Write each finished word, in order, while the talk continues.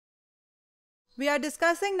We are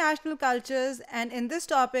discussing national cultures, and in this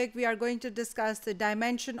topic, we are going to discuss the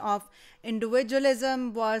dimension of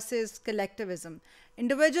individualism versus collectivism.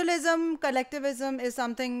 Individualism, collectivism is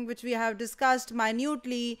something which we have discussed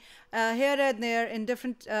minutely here and there in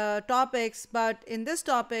different topics, but in this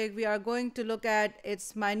topic, we are going to look at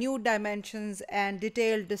its minute dimensions and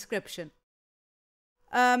detailed description.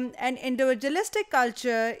 An individualistic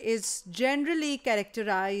culture is generally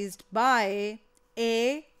characterized by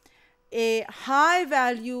a a high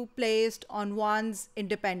value placed on one's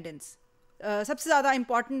independence. सबसे ज़्यादा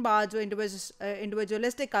important बात जो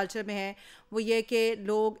individualistic culture में है वो ये कि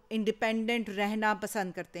लोग इंडिपेंडेंट रहना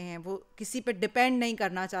पसंद करते हैं, वो किसी पर डिपेंड नहीं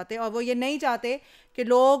करना चाहते और वो ये नहीं चाहते कि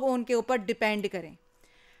लोग उनके ऊपर डिपेंड करें.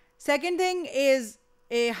 Second thing is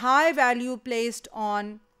a high value placed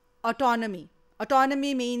on autonomy.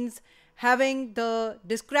 Autonomy means having the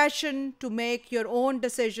discretion to make your own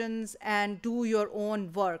decisions and do your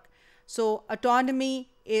own work. So, autonomy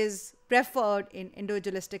is preferred in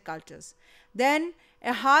individualistic cultures. Then,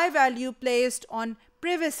 a high value placed on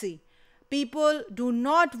privacy. People do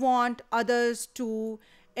not want others to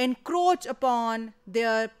encroach upon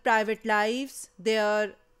their private lives,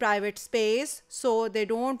 their private space. So, they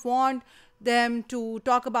don't want them to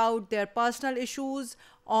talk about their personal issues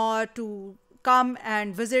or to come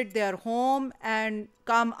and visit their home and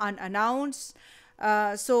come unannounced.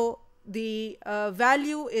 So, the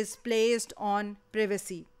value is placed on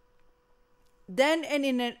privacy. Then,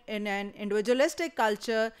 in an individualistic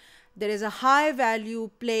culture, there is a high value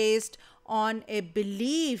placed on a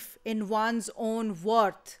belief in one's own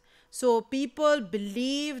worth. So, people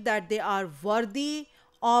believe that they are worthy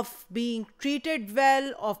of being treated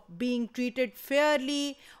well, of being treated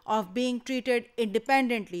fairly, of being treated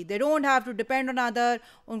independently. They don't have to depend on other.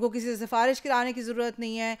 उनको किसी से सिफारिश कराने की ज़रूरत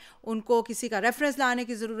नहीं है, उनको किसी का रेफरेंस लाने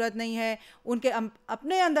की ज़रूरत नहीं है, उनके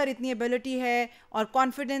अपने अंदर इतनी एबिलिटी है और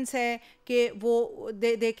कॉन्फिडेंस है कि वो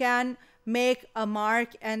they can make a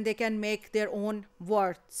mark and they can make their own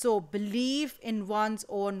worth. So belief in one's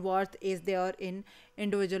own worth is there in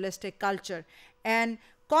individualistic culture. And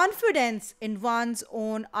confidence in one's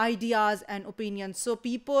own ideas and opinions. So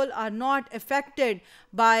people are not affected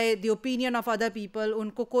by the opinion of other people.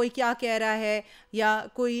 उनको कोई क्या कह रहा है या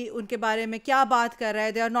कोई उनके बारे में क्या बात कर रहा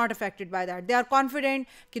है, they are not affected by that. They are confident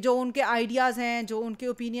कि जो उनके ideas हैं, जो उनके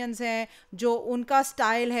opinions हैं, जो उनका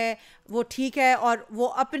style है, वो ठीक है और वो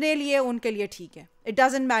अपने लिए उनके लिए ठीक है. It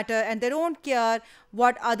doesn't matter and they don't care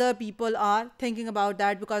what other people are thinking about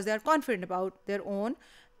that because they are confident about their own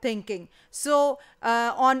thinking. So,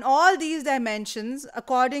 on all these dimensions,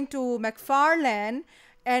 according to McFarlane,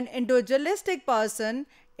 an individualistic person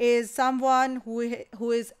is someone who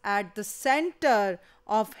is at the center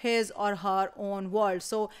of his or her own world.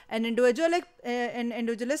 So, an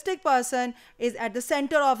individualistic person is at the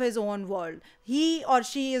center of his own world. He or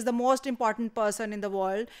she is the most important person in the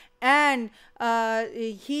world, and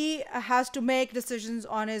he has to make decisions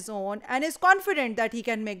on his own and is confident that he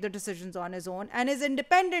can make the decisions on his own and is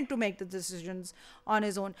independent to make the decisions on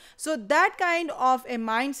his own. So that kind of a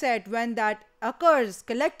mindset, when that occurs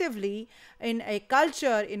collectively in a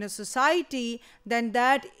culture, in a society, then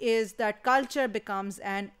that culture becomes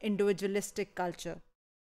an individualistic culture.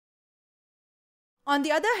 On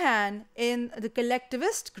the other hand, in the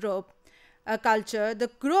collectivist group culture, the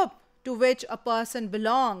group to which a person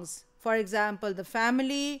belongs, for example, the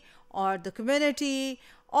family or the community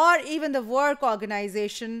or even the work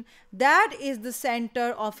organization, that is the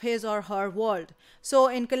center of his or her world. So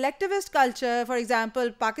in collectivist culture, for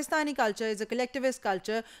example, Pakistani culture is a collectivist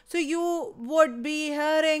culture, so you would be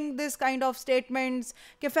hearing this kind of statements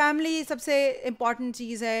कि family सबसे important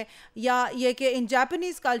चीज़ है, या ये कि in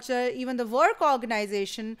Japanese culture even the work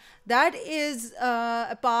organization, that is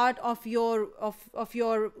a part of your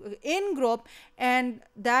in group, and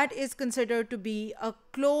that is considered to be a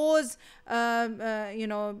close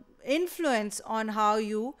influence on how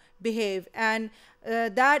you behave, and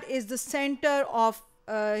that is the center of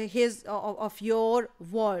your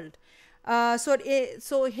world.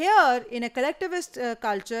 So here in a collectivist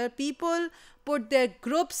culture, people put their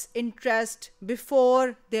group's interest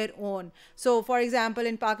before their own. So for example,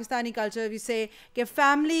 in Pakistani culture we say कि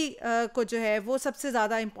family को जो है वो सबसे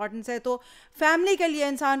ज़्यादा importance है, तो family के लिए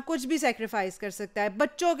इंसान कुछ भी sacrifice कर सकता है,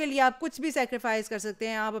 बच्चों के लिए आप कुछ भी sacrifice कर सकते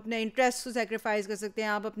हैं, आप अपने interest को sacrifice कर सकते हैं,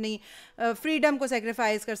 आप अपनी freedom को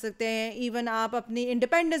sacrifice कर सकते हैं, even आप अपनी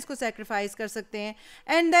independence को sacrifice कर सकते हैं.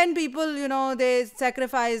 And then people, they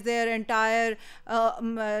sacrifice their entire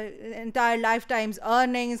lifetime's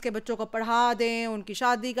earnings, के बच्चों को पढ़ा पढ़ा दें, उनकी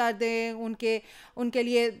शादी कर दें, उनके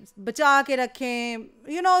लिए बचा के रखें.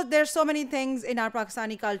 You know, there's so many things in our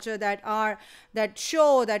Pakistani culture that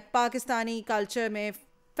show that Pakistani culture में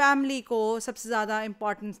family को सबसे ज़्यादा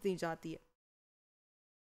importance दी जाती है.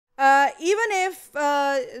 Even if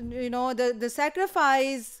the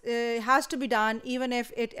sacrifice has to be done, even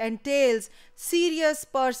if it entails serious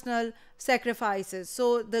personal sacrifices,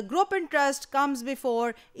 so the group interest comes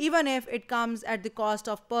before, even if it comes at the cost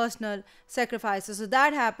of personal sacrifices. So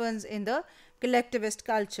that happens in the collectivist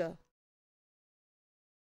culture.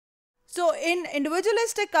 So in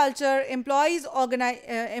individualistic culture,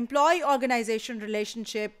 employee organization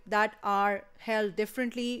relationship that are held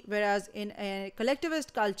differently, whereas in a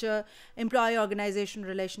collectivist culture, employee organization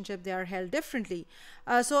relationship, they are held differently.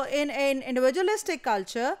 So in an individualistic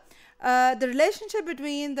culture, the relationship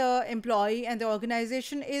between the employee and the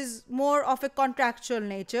organization is more of a contractual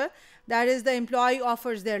nature. That is, the employee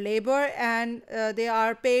offers their labor and they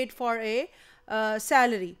are paid for a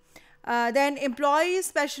salary. Then employees,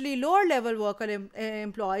 especially lower level worker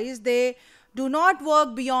employees, they do not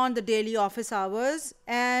work beyond the daily office hours,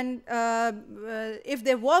 and if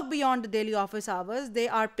they work beyond the daily office hours, they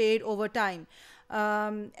are paid overtime.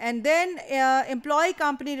 And then employee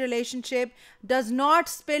company relationship does not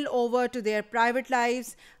spill over to their private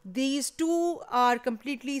lives. These two are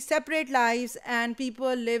completely separate lives, and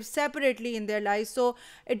people live separately in their lives. So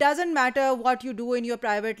it doesn't matter what you do in your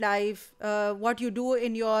private life, what you do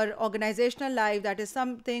in your organizational life, that is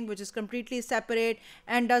something which is completely separate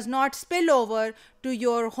and does not spill over to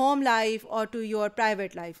your home life or to your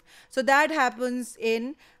private life. So that happens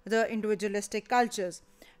in the individualistic cultures.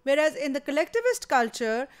 Whereas in the collectivist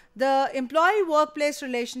culture, the employee workplace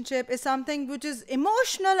relationship is something which is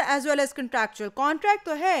emotional as well as contractual. Contract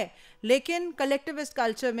तो है, लेकिन collectivist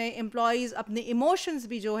culture में employees अपनी emotions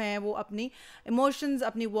भी जो हैं वो अपनी emotions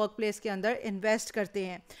अपनी workplace के अंदर invest करते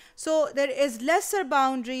हैं. So there is lesser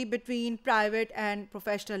boundary between private and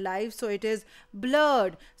professional life. So it is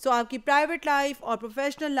blurred. So आपकी private life or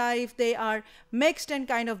professional life, they are mixed and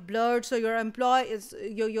kind of blurred. So your employees,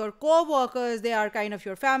 your co-workers, they are kind of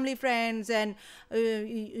your family friends, and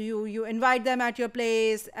you invite them at your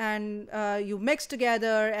place, and you mix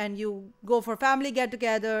together and you go for family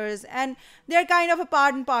get-togethers, and they're kind of a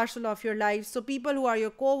part and parcel of your life. So people who are your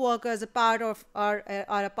co-workers are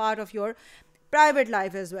a part of your private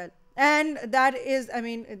life as well. And that is,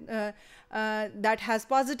 that has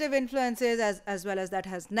positive influences as well as that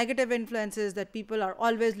has negative influences, that people are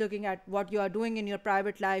always looking at what you are doing in your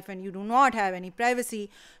private life, and you do not have any privacy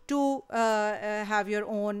to have your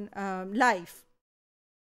own life.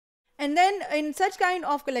 And then in such kind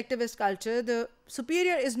of collectivist culture, the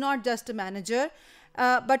superior is not just a manager,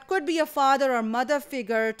 but could be a father or mother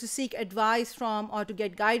figure to seek advice from or to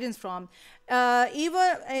get guidance from.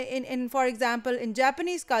 Even for example, in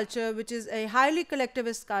Japanese culture, which is a highly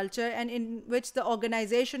collectivist culture, and in which the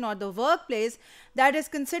organization or the workplace that is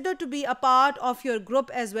considered to be a part of your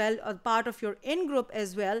group as well, or part of your in-group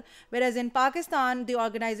as well, whereas in Pakistan, the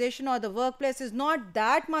organization or the workplace is not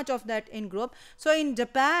that much of that in-group. So in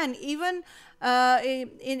Japan, even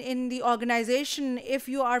in the organization, if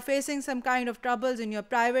you are facing some kind of troubles in your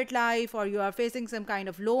private life, or you are facing some kind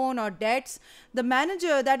of loan or debts, the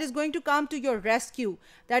manager that is going to come to your rescue,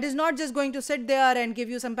 that is not just going to sit there and give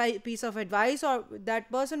you some piece of advice, or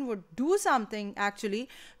that person would do something actually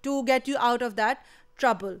to get you out of that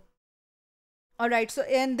trouble. All right, so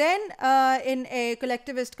and then in a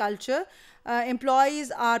collectivist culture, employees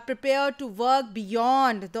are prepared to work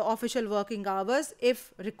beyond the official working hours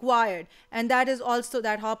if required, and that is also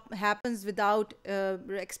that happens without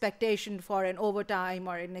expectation for an overtime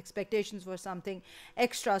or an expectations for something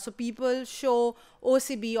extra. So people show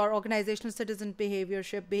OCB or organizational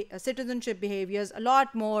citizenship behaviors a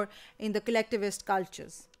lot more in the collectivist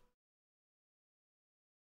cultures.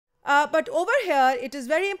 But over here, it is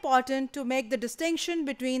very important to make the distinction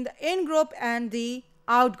between the in-group and the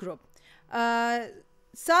out-group.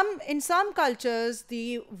 In some cultures,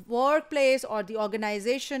 the workplace or the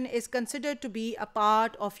organization is considered to be a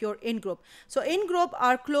part of your in-group. So in-group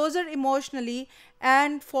are closer emotionally,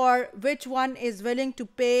 and for which one is willing to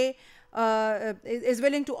pay, is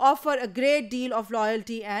willing to offer a great deal of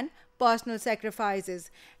loyalty and personal sacrifices.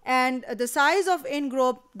 And the size of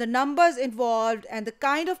in-group, the numbers involved, and the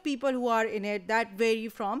kind of people who are in it, that vary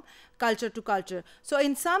from culture to culture. So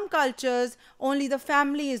in some cultures, only the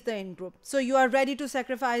family is the in-group. So you are ready to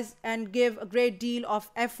sacrifice and give a great deal of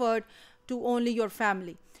effort to only your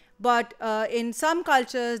family. but in some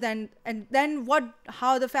cultures, then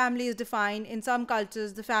how the family is defined. In some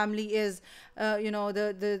cultures, the family is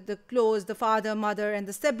the close, the father, mother, and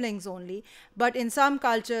the siblings only. But in some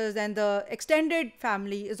cultures, then the extended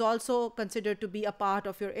family is also considered to be a part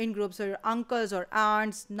of your in group. So your uncles or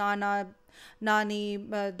aunts, nana, नानी,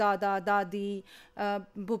 दादा, दादी,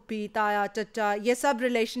 puppy, ताया, चचा, ये सब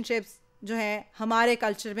relationships जो हैं हमारे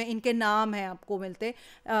कल्चर में, इनके नाम हैं आपको मिलते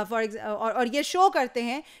और ये शो करते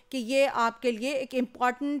हैं कि ये आपके लिए एक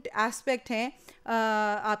इम्पॉर्टेंट एस्पेक्ट हैं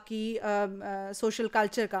आपकी सोशल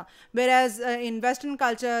कल्चर का. Whereas in Western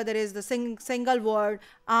culture there is the single word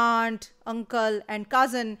aunt, uncle and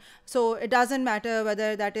cousin. So it doesn't matter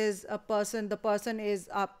whether that is a person, the person is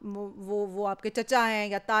वो आपके चचा हैं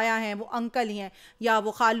या ताया हैं, वो अंकल ही हैं, या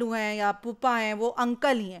वो खालू हैं या पुप्पा हैं, वो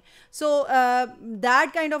अंकल ही हैं. So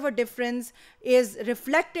that kind of a difference is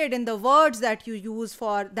reflected in the words that you use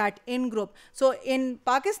for that in group. So in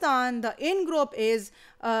Pakistan the in group is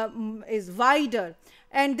wider.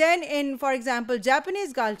 And then in, for example,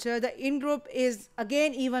 Japanese culture, the in-group is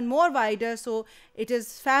again even more wider. So it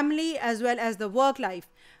is family as well as the work life.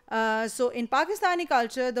 So in Pakistani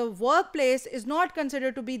culture, the workplace is not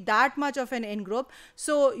considered to be that much of an in-group.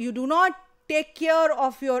 So you do not take care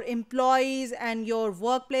of your employees and your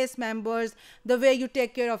workplace members the way you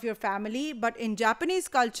take care of your family. But in Japanese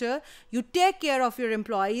culture, you take care of your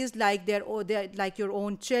employees like like your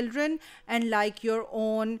own children and like your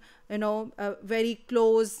own, very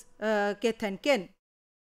close kith and kin.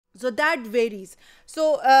 So that varies.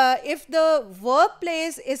 So if the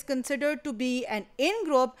workplace is considered to be an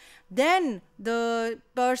in-group, then the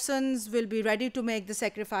persons will be ready to make the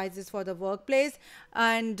sacrifices for the workplace.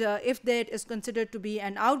 And if that is considered to be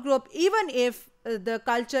an out-group, even if the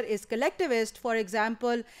culture is collectivist, for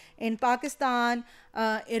example, in Pakistan,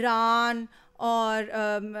 Iran, or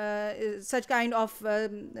such kind of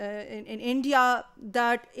in India,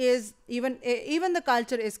 that is even the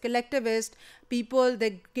culture is collectivist. People,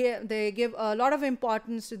 they give a lot of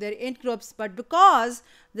importance to their in groups, but because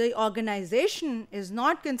the organization is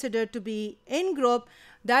not considered to be in group,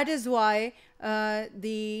 that is why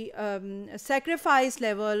the sacrifice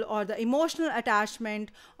level or the emotional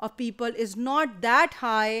attachment of people is not that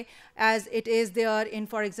high as it is there in,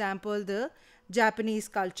 for example, the Japanese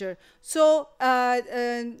culture. So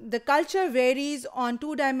the culture varies on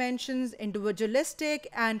two dimensions, individualistic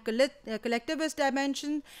and collectivist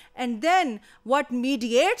dimension. And then what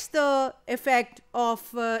mediates the effect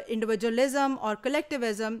of individualism or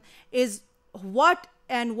collectivism is what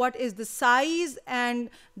is the size and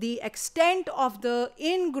the extent of the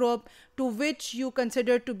in-group to which you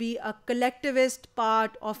consider to be a collectivist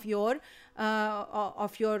part of your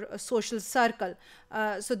social circle.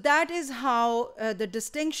 So that is how the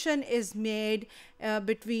distinction is made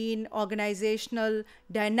between organizational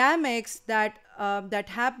dynamics that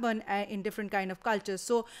happen in different kind of cultures.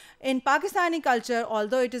 So in Pakistani culture,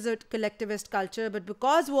 although it is a collectivist culture, but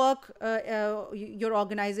because your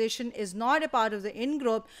organization is not a part of the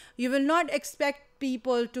in-group, you will not expect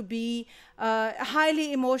people to be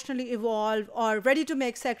highly emotionally evolved or ready to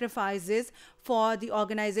make sacrifices for the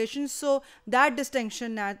organization. So that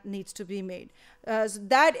distinction needs to be made. So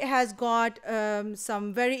that has got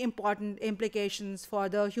some very important implications for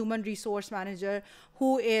the human resource manager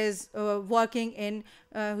who is working in,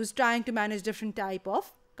 who's trying to manage different type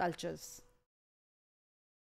of cultures.